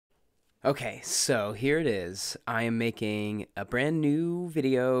Okay, so here it is. I am making a brand new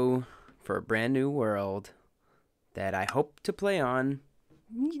video for a brand new world that I hope to play on,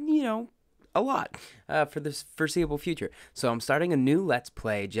 you know, a lot for this foreseeable future. So I'm starting a new Let's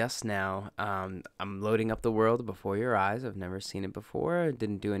Play just now. I'm loading up the world before your eyes. I've never seen it before. I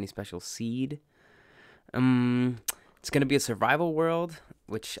didn't do any special seed. Um, it's gonna be a survival world,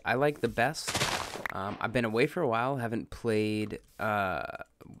 which I like the best. I've been away for a while. Haven't played.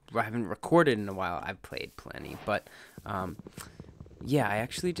 I haven't recorded in a while. I've played plenty, but yeah, I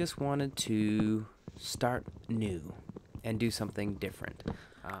actually just wanted to start new and do something different.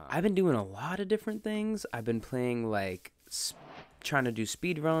 I've been doing a lot of different things. I've been playing trying to do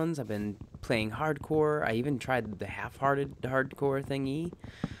speed runs. I've been playing hardcore. I even tried the half-hearted hardcore thingy,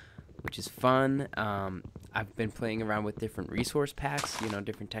 which is fun. I've been playing around with different resource packs,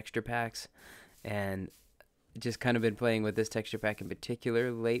 different texture packs, and just kind of been playing with this texture pack in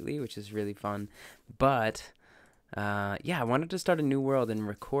particular lately, which is really fun. But yeah, I wanted to start a new world and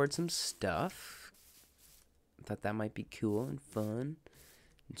record some stuff. I thought that might be cool and fun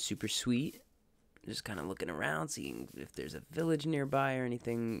and super sweet. Just kind of looking around, seeing if there's a village nearby or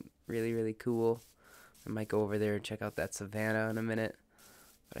anything really, really cool. I might go over there and check out that savannah in a minute.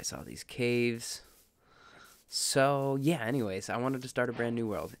 But I saw these caves. So, yeah, anyways, I wanted to start a brand new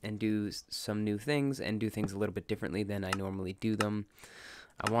world and do some new things and do things a little bit differently than I normally do them.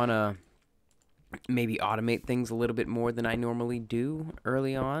 I want to maybe automate things a little bit more than I normally do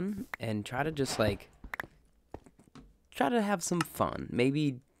early on and try to just try to have some fun.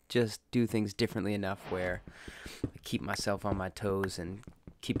 Maybe just do things differently enough where I keep myself on my toes and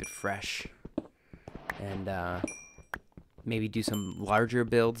keep it fresh. And maybe do some larger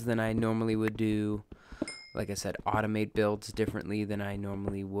builds than I normally would do. Like I said, automate builds differently than I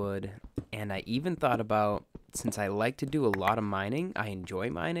normally would. And I even thought about, since I like to do a lot of mining, I enjoy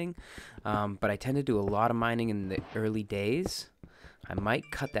mining, but I tend to do a lot of mining in the early days. I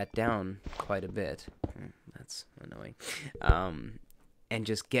might cut that down quite a bit. That's annoying. And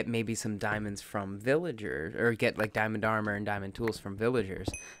just get maybe some diamonds from villagers, or get like diamond armor and diamond tools from villagers,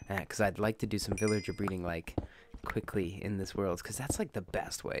 because I'd like to do some villager breeding quickly in this world, because that's like the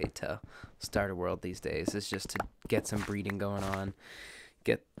best way to start a world these days, is just to get some breeding going on,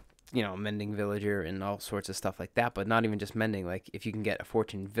 get mending villager and all sorts of stuff like that. But not even just mending, like if you can get a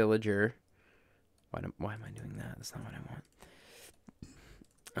fortune villager, why am I doing that? That's not what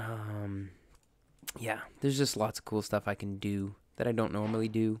I want. Yeah, there's just lots of cool stuff I can do that I don't normally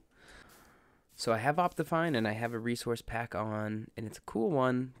do. So I have Optifine and I have a resource pack on, and it's a cool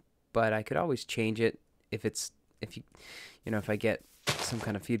one, but I could always change it if I get some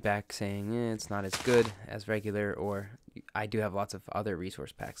kind of feedback saying it's not as good as regular, or I do have lots of other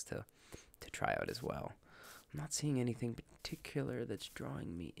resource packs to try out as well. I'm not seeing anything particular that's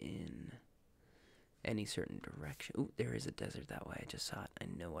drawing me in any certain direction. Ooh, there is a desert that way. I just saw it. I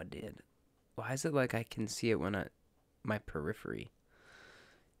know I did. Why is it like I can see it when my periphery?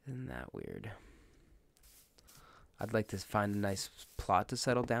 Isn't that weird? I'd like to find a nice plot to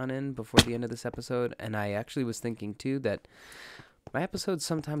settle down in before the end of this episode. And I actually was thinking, too, that my episodes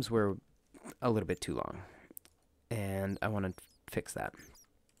sometimes were a little bit too long. And I want to fix that.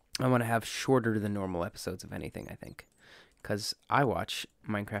 I want to have shorter than normal episodes of anything, I think. Because I watch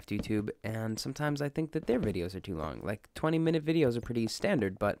Minecraft YouTube, and sometimes I think that their videos are too long. Like, 20-minute videos are pretty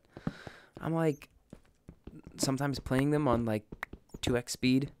standard, but I'm sometimes playing them on 2x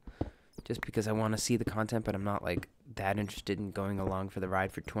speed, just because I want to see the content, but I'm not that interested in going along for the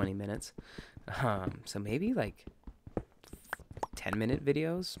ride for 20 minutes. So maybe 10-minute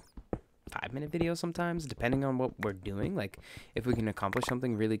videos, 5-minute videos sometimes, depending on what we're doing. If we can accomplish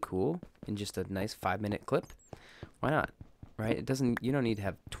something really cool in just a nice 5-minute clip, why not? Right? You don't need to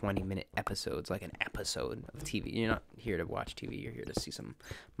have 20-minute episodes, like an episode of TV. You're not here to watch TV. You're here to see some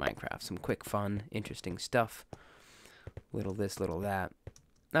Minecraft, some quick, fun, interesting stuff. Little this, little that.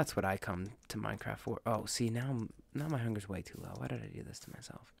 That's what I come to Minecraft for. Oh, see, now my hunger's way too low. Why did I do this to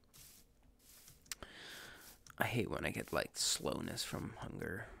myself? I hate when I get, slowness from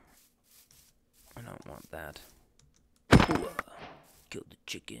hunger. I don't want that. Ooh, kill the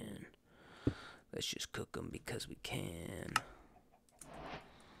chicken. Let's just cook them because we can.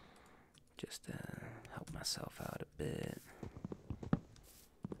 Just to help myself out a bit.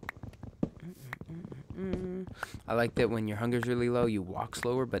 I like that when your hunger's really low, you walk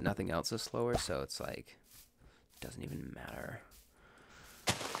slower, but nothing else is slower, so it's it doesn't even matter.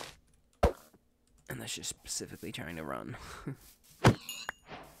 Unless you're specifically trying to run.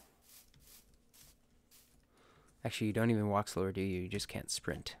 Actually, you don't even walk slower, do you? You just can't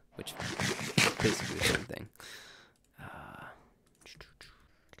sprint, which is basically the same thing.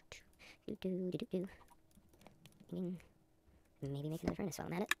 Maybe make another furnace while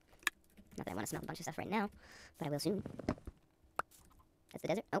I'm at it. Not that I want to smelt a bunch of stuff right now, but I will soon. That's the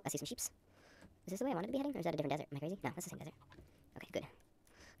desert. Oh, I see some sheeps. Is this the way I wanted to be heading, or is that a different desert? Am I crazy? No, that's the same desert. Okay, good.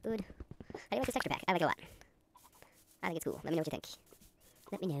 Good. How do you like this texture pack? I like it a lot. I think it's cool. Let me know what you think.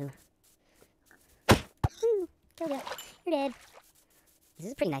 Let me know. Woo! Killed ya. You're dead. This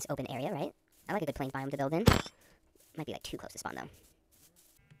is a pretty nice open area, right? I like a good plain biome to build in. Might be like too close to spawn, though.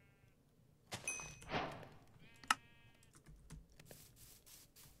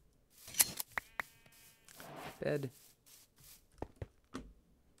 Bed.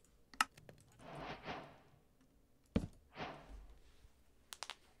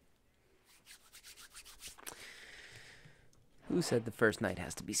 Who said the first night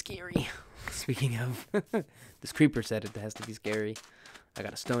has to be scary? Speaking of, this creeper said it has to be scary. I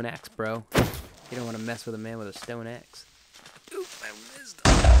got a stone axe, bro. You don't want to mess with a man with a stone axe. Oop, I missed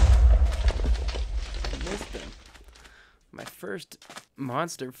him. I missed him. My first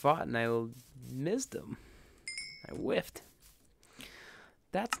monster fought and I missed him. I whiffed.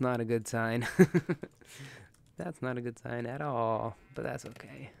 That's not a good sign. That's not a good sign at all, but that's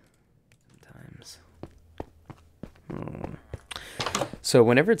okay. Sometimes. So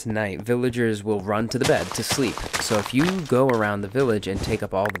whenever it's night, villagers will run to the bed to sleep. So if you go around the village and take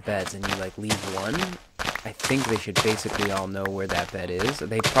up all the beds and you like leave one, I think they should basically all know where that bed is.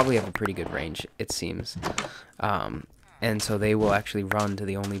 They probably have a pretty good range, it seems. And so they will actually run to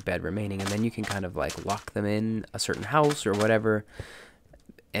the only bed remaining, and then you can kind of like lock them in a certain house or whatever,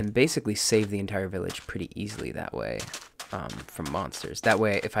 and basically save the entire village pretty easily that way, from monsters. That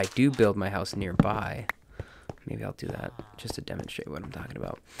way, if I do build my house nearby, maybe I'll do that just to demonstrate what I'm talking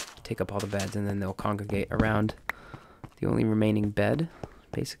about. Take up all the beds, and then they'll congregate around the only remaining bed,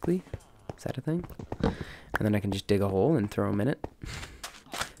 basically. Is that a thing? And then I can just dig a hole and throw them in it.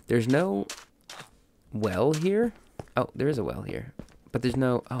 There's no well here. Oh, there is a well here. But there's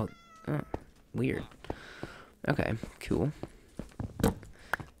no... Oh, weird. Okay, cool.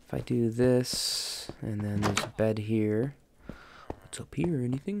 If I do this, and then there's a bed here. What's up here?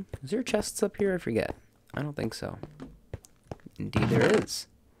 Anything? Is there chests up here? I forget. I don't think so. Indeed there is.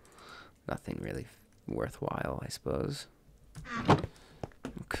 Nothing really worthwhile, I suppose.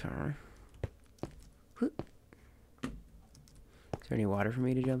 Okay. Is there any water for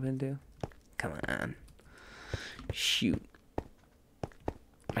me to jump into? Come on. Shoot.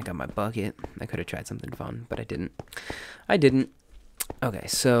 I got my bucket. I could have tried something fun, but I didn't. Okay,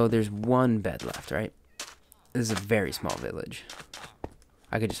 so there's one bed left, right? This is a very small village.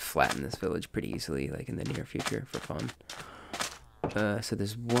 I could just flatten this village pretty easily, like in the near future, for fun. So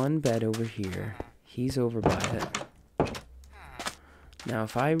there's one bed over here. He's over by it. Now,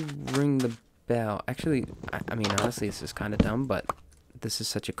 if I ring the bell... Actually, I mean, honestly, this is kind of dumb, but this is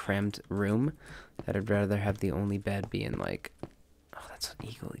such a crammed room that I'd rather have the only bed be in, like... Oh, that's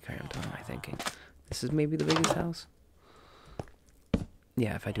equally crammed. What am I thinking? This is maybe the biggest house?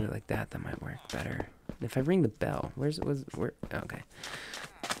 Yeah, if I do it like that, that might work better. If I ring the bell... Where? Okay.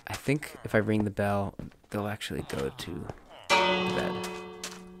 I think if I ring the bell, they'll actually go to the bed.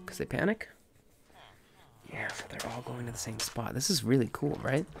 Because they panic? Yeah, so they're all going to the same spot. This is really cool,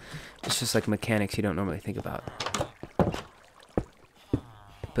 right? It's just like mechanics you don't normally think about.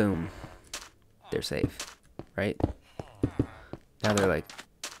 Boom. They're safe, right? Now they're like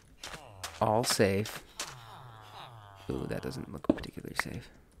all safe. Ooh, that doesn't look particularly safe.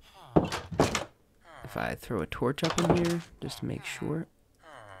 If I throw a torch up in here just to make sure.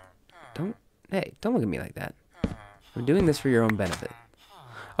 Hey, don't look at me like that. I'm doing this for your own benefit.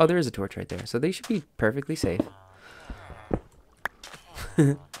 Oh, there is a torch right there. So they should be perfectly safe.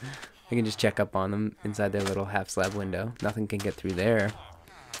 I can just check up on them inside their little half slab window. Nothing can get through there.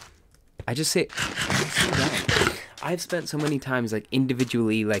 I just say I've spent so many times like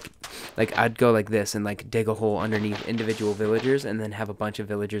individually like I'd go like this and like dig a hole underneath individual villagers and then have a bunch of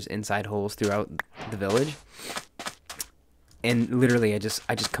villagers inside holes throughout the village. And literally I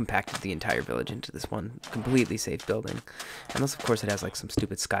just compacted the entire village into this one completely safe building. Unless of course it has like some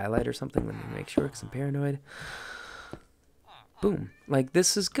stupid skylight or something. Let me make sure because I'm paranoid. Boom. Like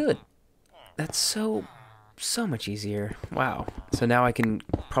this is good. That's so much easier. Wow. So now I can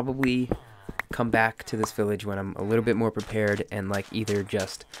probably come back to this village when I'm a little bit more prepared and like either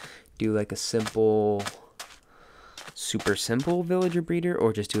just do like a super simple villager breeder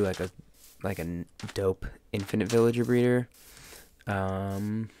or just do like a dope infinite villager breeder.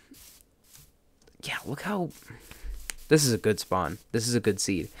 Yeah, look how this is a good spawn. This is a good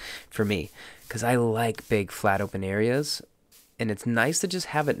seed for me because I like big flat open areas. And it's nice to just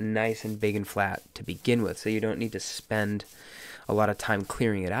have it nice and big and flat to begin with, so you don't need to spend a lot of time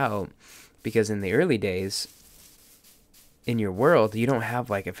clearing it out, because in the early days in your world, you don't have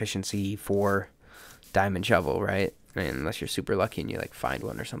like efficiency for diamond shovel, right? I mean, unless you're super lucky and you like find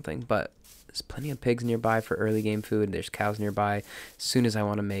one or something. But there's plenty of pigs nearby for early game food. There's cows nearby. As soon as I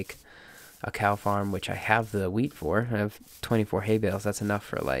want to make a cow farm, which I have the wheat for, I have 24 hay bales. That's enough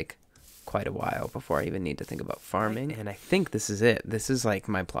for like quite a while before I even need to think about farming. And I think this is it. This is like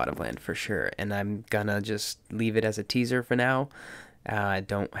my plot of land for sure. And I'm gonna just leave it as a teaser for now. I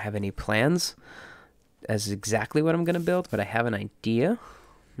don't have any plans as exactly what I'm gonna build, but I have an idea.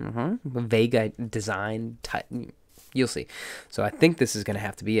 A vague design type. You'll see. So I think this is gonna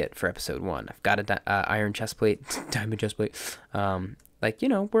have to be it for episode 1. I've got a iron chest plate, diamond chest plate. Like, you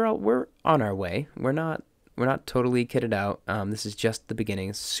know, we're on our way. We're not totally kitted out. This is just the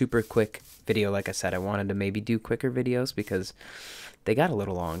beginning. Super quick video. Like I said, I wanted to maybe do quicker videos because they got a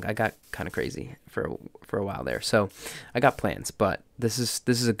little long. I got kind of crazy for a while there. So I got plans, but this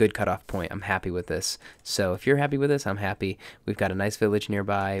is a good cutoff point. I'm happy with this. So if you're happy with this, I'm happy. We've got a nice village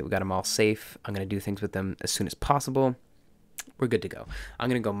nearby. We got them all safe. I'm gonna do things with them as soon as possible. We're good to go. I'm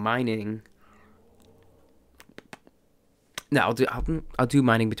gonna go mining. No, I'll do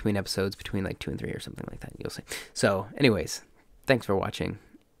mining between episodes, between like 2 and 3 or something like that. You'll see. So, anyways, thanks for watching.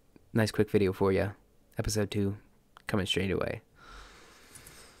 Nice quick video for you. Episode 2 coming straight away.